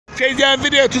Crazy Young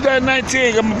Video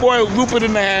 2019. Got my boy Rupert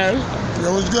in the house.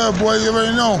 Yo, what's good, boy? You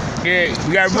already know. Yeah,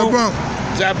 we got Rupert.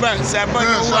 South Bronx. Yeah,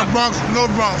 South Bronx, North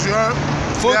Bronx, you heard?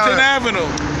 Fulton Avenue.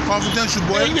 Confidential,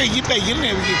 boy. Yeah, you better get in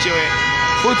there and get your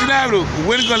ass. Fulton Avenue.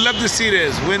 Wynn's gonna love to see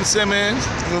this. Wynn Simmons.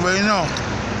 You already know.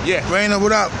 Yeah. Raina,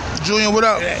 what up? Julian, what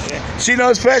up? Yeah. She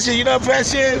knows Precious. You know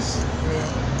Precious?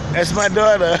 Yeah. That's my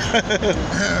daughter.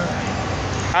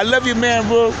 I love you, man,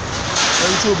 bro.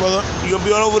 Love you too, brother. You gonna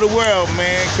be all over the world,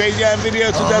 man. Crazy Young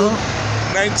Video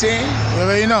 2019. You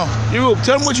already know. You,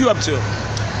 tell them what you up to.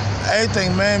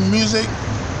 Everything, man. Music,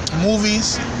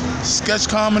 movies, sketch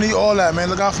comedy, all that, man.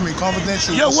 Look out for me.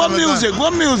 Confidential. Yo, what music?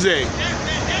 What music?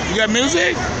 You got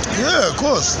music? Yeah, of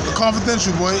course. The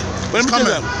Confidential, boy. But it's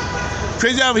coming.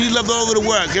 Crazy Alvin, he loved all over the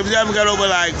world. Crazy Alvin got over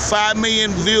like 5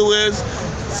 million viewers,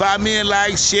 5 million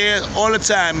likes, shares, all the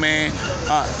time, man.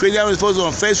 Crazy Alvin is posted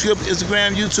on Facebook,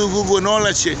 Instagram, YouTube, Google, and all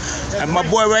that shit. And my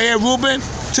boy right here, Ruben,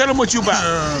 tell him what you about.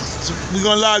 We're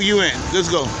gonna log you in. Let's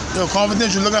go. Yo,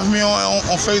 Confidential, look out for me on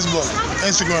Facebook,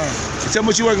 Instagram. Tell me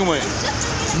what you working with.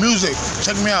 Music,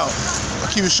 check me out. I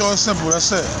keep it short and simple,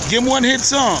 that's it. Give me one hit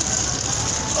song.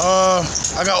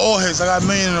 I got all hits. I got a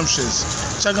million of them shits.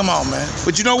 Check them out, man.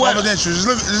 But you know what? Confidential. Just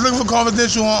look for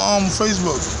Confidential on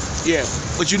Facebook. Yeah.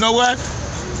 But you know what?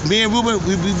 Me and Ruben,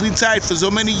 we tight for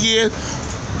so many years.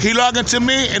 He logging to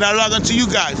me, and I log into you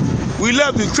guys. We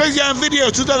love you. Crazy Young Video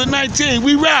 2019.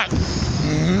 We rock.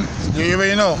 Yeah, you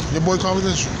already know. Your boy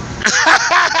Confidential.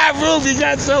 Rube, you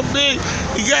got so big.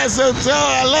 You got so tall.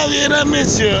 I love you and I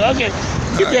miss you. Okay.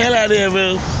 Get the hell out of here,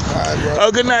 Rube. All right, bro.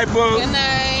 Oh, good night, bro. Good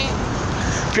night.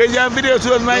 Crazy Young Video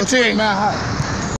 2019. Man, hot.